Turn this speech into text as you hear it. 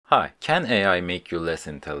Hi, can AI make you less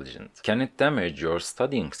intelligent? Can it damage your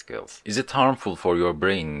studying skills? Is it harmful for your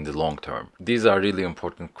brain in the long term? These are really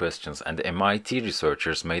important questions, and MIT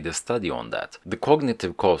researchers made a study on that. The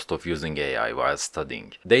cognitive cost of using AI while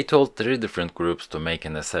studying. They told 3 different groups to make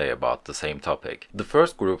an essay about the same topic. The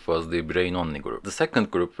first group was the brain-only group. The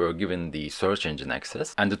second group were given the search engine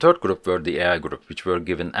access, and the third group were the AI group, which were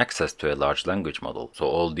given access to a large language model. So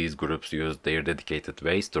all these groups used their dedicated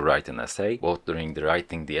ways to write an essay, both during the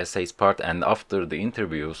writing the essays part and after the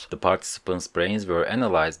interviews. The participants' brains were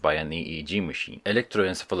analyzed by an EEG machine.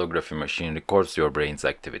 Electroencephalography machine records your brain's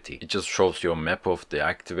activity. It just shows you a map of the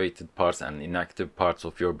activated parts and inactive parts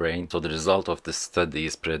of your brain, so the result of this study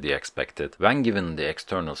is pretty expected. When given the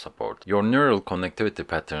external support, your neural connectivity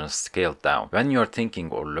patterns scaled down. When you are thinking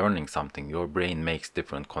or learning something, your brain makes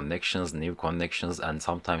different connections, new connections, and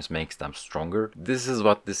sometimes makes them stronger. This is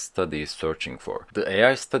what this study is searching for. The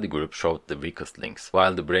AI study group showed the weakest links,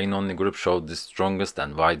 while the brain-only group showed the strongest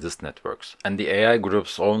and widest networks. And the AI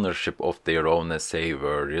group's ownership of their own essay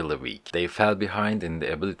were really weak. They fell behind in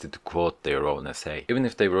the ability to quote their own essay. Even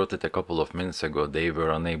if they wrote it a couple of minutes ago, they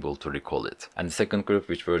were unable to recall it. And the second group,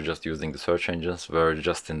 which were just using the search engines, were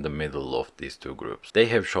just in the middle of these two groups. They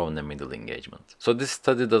have shown a middle engagement. So this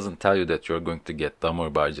study doesn't tell you that you're going to get dumber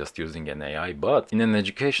by just using an AI, but in an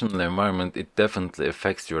educational environment, it definitely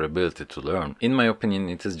affects your ability to learn. In my opinion,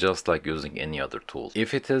 it is just like using any other tool.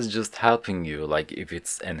 If it is just helping you, like if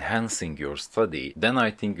it's enhancing your study, then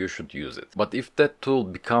I think you should use it. But if that tool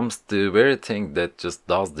becomes the very thing that just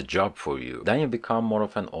does the job for you, then you become more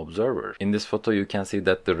of an observer. In this photo, you can see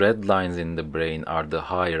that the red lines in the brain are the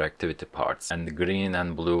higher activity parts, and the green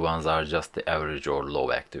and blue ones are just the average or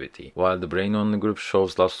low activity. While the brain-only group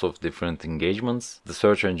shows lots of different engagements, the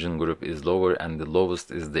search engine group is lower and the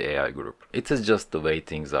lowest is the AI group. It is just the way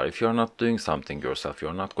things are. If you're not doing something yourself,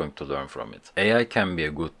 you're not going to learn from it. AI can be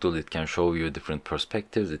a good tool, it can show you different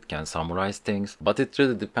perspectives, it can summarize things, but it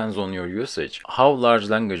really depends on your usage. How large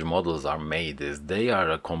language models are made is they are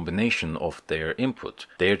a combination of their input.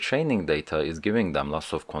 Their training data is giving them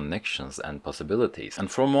lots of connections and possibilities,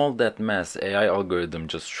 and from all that mess, AI algorithm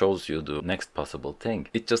just shows you the next possible thing.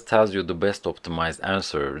 It just tells you the best optimized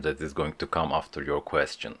answer that is going to come after your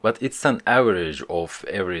question. But it's an average of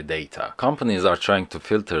every data. Companies are trying to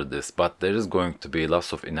filter this, but there is going to be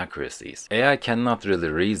lots of inaccuracies. AI cannot really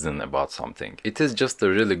reason about something. It is just a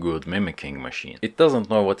really good mimicking machine. It doesn't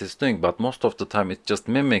know what it's doing, but most of the time it just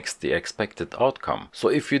mimics the expected outcome. So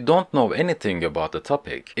if you don't know anything about the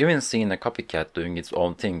topic, even seeing a copycat doing its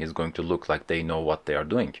own thing is going to look like they know what they are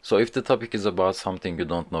doing. So if the topic is about something you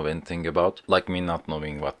don't know anything about, like me not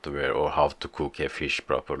knowing what to wear or how to cook a fish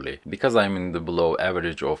properly, because I'm in the below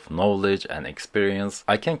average of knowledge and experience,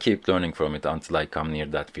 I can keep learning from it until I come near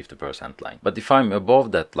that 50% line. But if I'm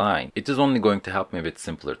above that line, it is only going to help me with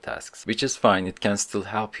simpler tasks, which is fine, it can still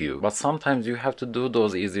help you, but sometimes you have to do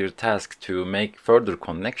those easier tasks to make further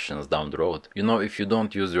connections down the road. You know, if you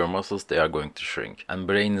don't use your muscles, they are going to shrink, and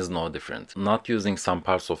brain is no different. Not using some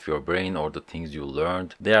parts of your brain or the things you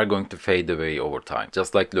learned, they are going to fade away over time.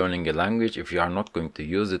 Just like learning a language, if you are not going to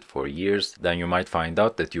use it for years, then you might find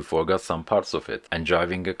out that you forgot some parts of it. And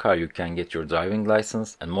driving a car, you can get your driving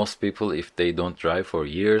license, and most people, if they don't drive for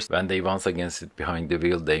years, when they once again sit behind the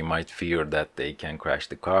wheel, they might fear that they can crash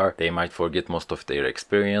the car, they might forget most of their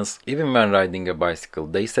experience. Even when riding a bicycle,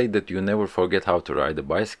 they say that you never forget how to ride a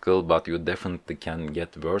bicycle, but you definitely can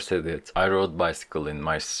get worse at it. I rode bicycle in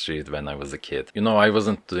my street when I was a kid. You know, I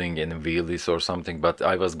wasn't doing any wheelies or something, but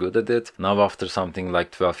I was good at it. Now after something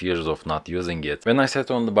like 12 years of not using it, when I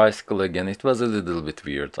sat on the bicycle again, it was a little bit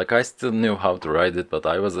weird. Like I still knew how to ride it, but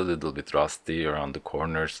I was a little bit rusty around the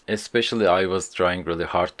corners. Especially I was trying really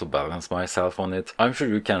hard to balance myself on it. I'm sure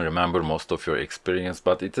you can remember most of your experience,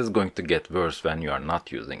 but it is going to get worse when you are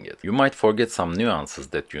not using it. You might forget some nuances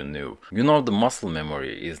that you knew. You know, the muscle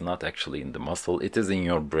memory is not actually in the muscle, it is in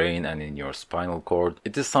your brain and in your spinal cord.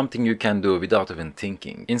 It is something you can do without even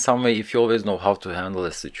thinking. In some way, if you always know how to handle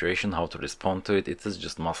a situation, how to respond to it, it is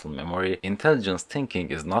just muscle memory. Intelligence thinking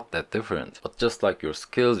is not that different. But just like your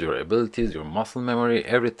skills, your abilities, your muscle memory,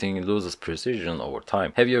 everything loses precision over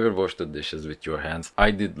time. Have you ever washed the dishes with your hands?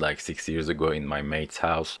 I did like 6 years ago in my mate's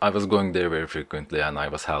house. I was going there very frequently and I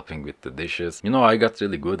was helping with the dishes. You know, I got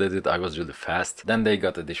really good at it, I was really fast. Then they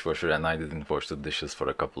got a dishwasher and I didn't wash the dishes for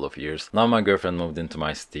a couple of years. Now my girlfriend moved into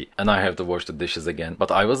my city and I have to wash the dishes again.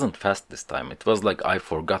 But I wasn't fast this time. It was like I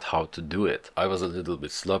forgot how to do it. I was a little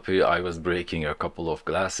bit sloppy, I was breaking a couple of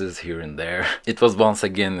glasses here and there. It was once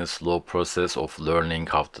again a slow process of learning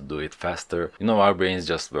how to do it faster. You know, our brains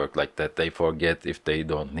just work like that. They forget if they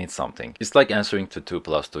don't need something. It's like answering to 2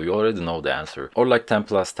 plus 2. You already know the answer. Or like 10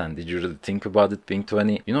 plus 10. Did you really think about about it being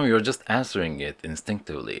 20, you know, you're just answering it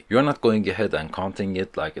instinctively. You're not going ahead and counting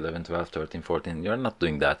it like 11, 12, 13, 14. You're not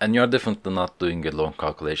doing that. And you're definitely not doing a long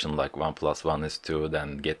calculation like 1 plus 1 is 2,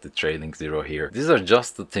 then get the trailing 0 here. These are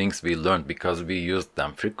just the things we learned because we used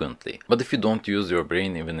them frequently. But if you don't use your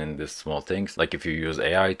brain even in these small things, like if you use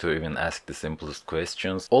AI to even ask the simplest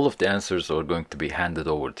questions, all of the answers are going to be handed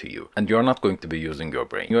over to you. And you're not going to be using your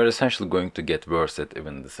brain. You're essentially going to get worse at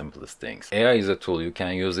even the simplest things. AI is a tool. You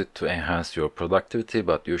can use it to enhance your productivity,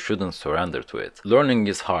 but you shouldn't surrender to it. Learning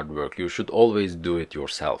is hard work. You should always do it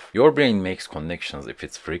yourself. Your brain makes connections if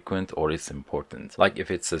it's frequent or it's important. Like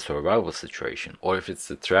if it's a survival situation or if it's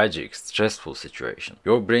a tragic, stressful situation.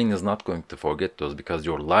 Your brain is not going to forget those because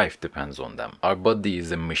your life depends on them. Our body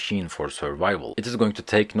is a machine for survival. It is going to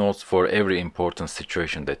take notes for every important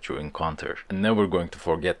situation that you encounter and never going to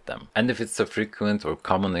forget them. And if it's a frequent or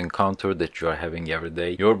common encounter that you are having every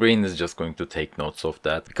day, your brain is just going to take notes of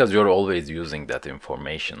that because you're always using that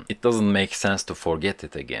information. It doesn't make sense to forget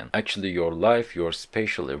it again. Actually, your life, your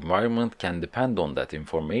spatial environment can depend on that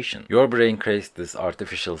information. Your brain creates this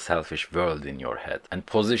artificial selfish world in your head and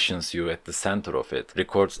positions you at the center of it,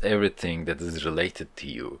 records everything that is related to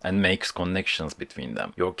you and makes connections between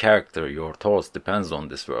them. Your character, your thoughts depends on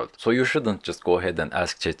this world. So you shouldn't just go ahead and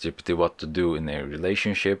ask ChatGPT what to do in a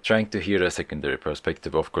relationship. Trying to hear a secondary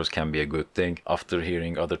perspective, of course, can be a good thing after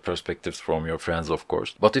hearing other perspectives from your friends, of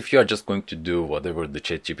course. But if you are just going to do whatever the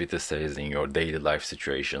ChatGPT says in your daily life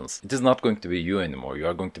situations, it is not going to be you anymore. You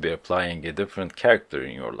are going to be applying a different character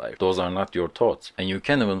in your life. Those are not your thoughts. And you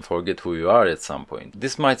can even forget who you are at some point.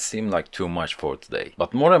 This might seem like too much for today,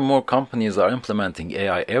 but more and more companies are implementing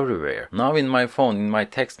AI everywhere. Now in my phone, in my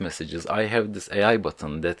text messages, I have this AI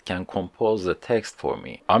button that can compose a text for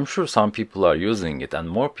me. I'm sure some people are using it and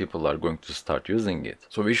more people are going to start using it.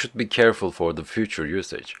 So we should be careful for the future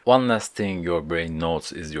usage. One last thing your brain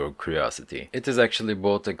notes is your curiosity. It is actually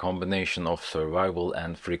both a combination of survival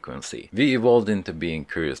and frequency. We evolved into being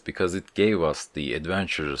curious because it gave us the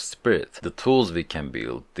adventurous spirit, the tools we can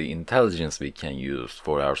build, the intelligence we can use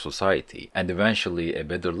for our society, and eventually a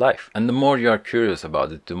better life. And the more you are curious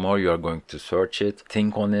about it, the more you are going to search it,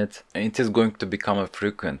 think on it, and it is going to become a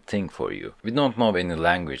frequent thing for you. We don't know any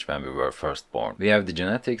language when we were first born. We have the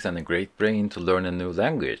genetics and a great brain to learn a new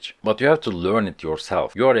language, but you have to learn it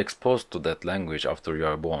yourself. You are exposed to that language after you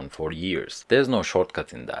are born for years. There's no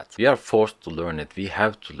shortcut in that. We are forced to learn it. We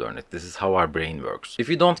have to learn it. This is how our brain works. If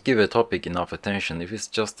you don't give a topic enough attention, if it's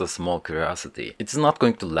just a small curiosity, it's not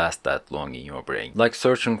going to last that long in your brain. Like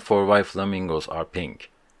searching for why flamingos are pink.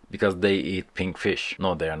 Because they eat pink fish.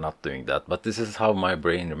 No, they are not doing that, but this is how my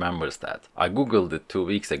brain remembers that. I googled it 2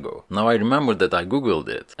 weeks ago. Now I remember that I googled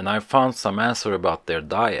it, and I found some answer about their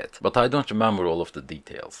diet, but I don't remember all of the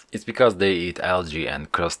details. It's because they eat algae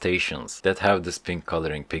and crustaceans that have this pink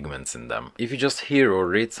coloring pigments in them. If you just hear or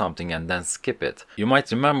read something and then skip it, you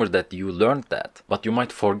might remember that you learned that, but you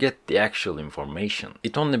might forget the actual information.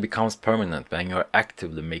 It only becomes permanent when you're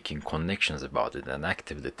actively making connections about it and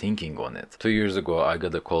actively thinking on it. 2 years ago, I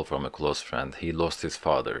got a call from a close friend. He lost his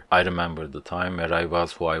father. I remember the time where I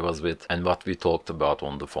was, who I was with, and what we talked about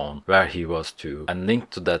on the phone, where he was too. And linked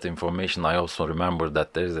to that information, I also remember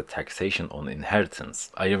that there is a taxation on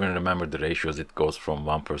inheritance. I even remember the ratios. It goes from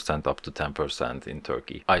 1% up to 10% in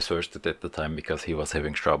Turkey. I searched it at the time because he was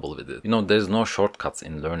having trouble with it. You know, there's no shortcuts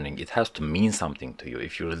in learning. It has to mean something to you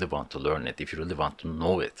if you really want to learn it, if you really want to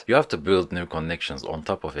know it. You have to build new connections on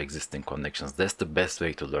top of existing connections. That's the best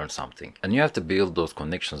way to learn something. And you have to build those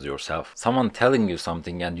connections yourself. Someone telling you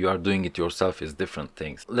something and you are doing it yourself is different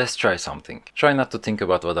things. Let's try something. Try not to think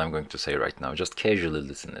about what I'm going to say right now. Just casually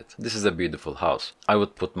listen it. This is a beautiful house. I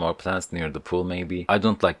would put more plants near the pool maybe. I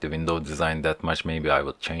don't like the window design that much. Maybe I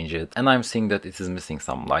would change it. And I'm seeing that it is missing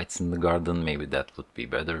some lights in the garden. Maybe that would be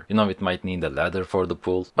better. You know, it might need a ladder for the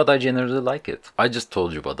pool, but I generally like it. I just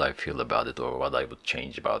told you what I feel about it or what I would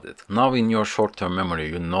change about it. Now in your short-term memory,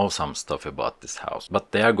 you know some stuff about this house,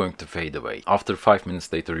 but they are going to fade away. After 5 minutes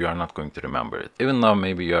later, you are not going to remember it. Even now,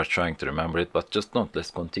 maybe you are trying to remember it, but just don't.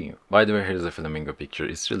 Let's continue. By the way, here's a flamingo picture.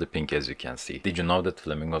 It's really pink, as you can see. Did you know that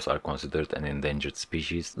flamingos are considered an endangered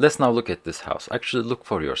species? Let's now look at this house. Actually, look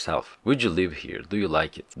for yourself. Would you live here? Do you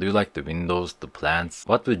like it? Do you like the windows, the plants?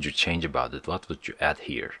 What would you change about it? What would you add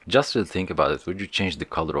here? Just really think about it. Would you change the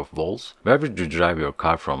color of walls? Where would you drive your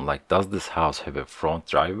car from? Like, does this house have a front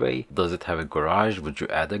driveway? Does it have a garage? Would you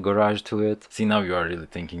add a garage to it? See, now you are really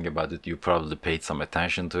thinking about it. You probably paid some attention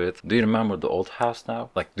attention to it. Do you remember the old house now?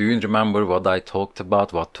 Like, do you remember what I talked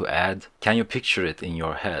about, what to add? Can you picture it in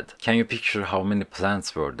your head? Can you picture how many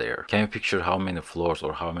plants were there? Can you picture how many floors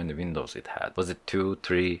or how many windows it had? Was it 2,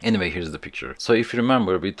 3? Anyway, here's the picture. So if you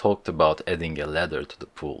remember, we talked about adding a ladder to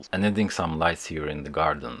the pool and adding some lights here in the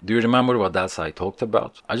garden. Do you remember what else I talked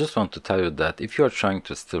about? I just want to tell you that if you are trying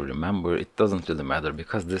to still remember, it doesn't really matter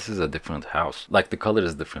because this is a different house. Like, the color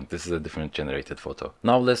is different. This is a different generated photo.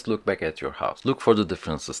 Now let's look back at your house. Look for the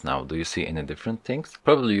differences now. Do you see any different things?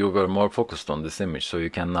 Probably you were more focused on this image, so you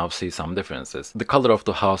can now see some differences. The color of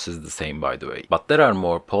the house is the same, by the way, but there are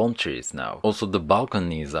more palm trees now. Also, the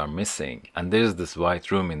balconies are missing, and there's this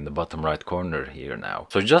white room in the bottom right corner here now.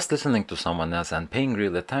 So just listening to someone else and paying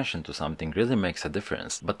real attention to something really makes a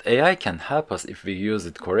difference. But AI can help us if we use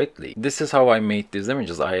it correctly. This is how I made these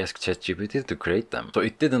images. I asked ChatGPT to create them. So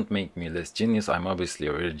it didn't make me less genius. I'm obviously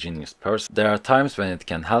a very genius person. There are times when it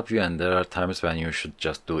can help you, and there are times when you should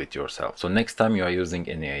just do it yourself. So next time you are using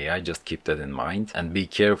any AI, just keep that in mind and be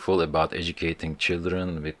careful about educating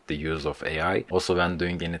children with the use of AI. Also, when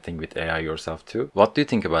doing anything with AI yourself too. What do you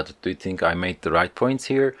think about it? Do you think I made the right points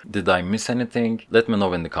here? Did I miss anything? Let me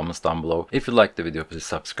know in the comments down below. If you liked the video, please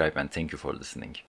subscribe, and thank you for listening.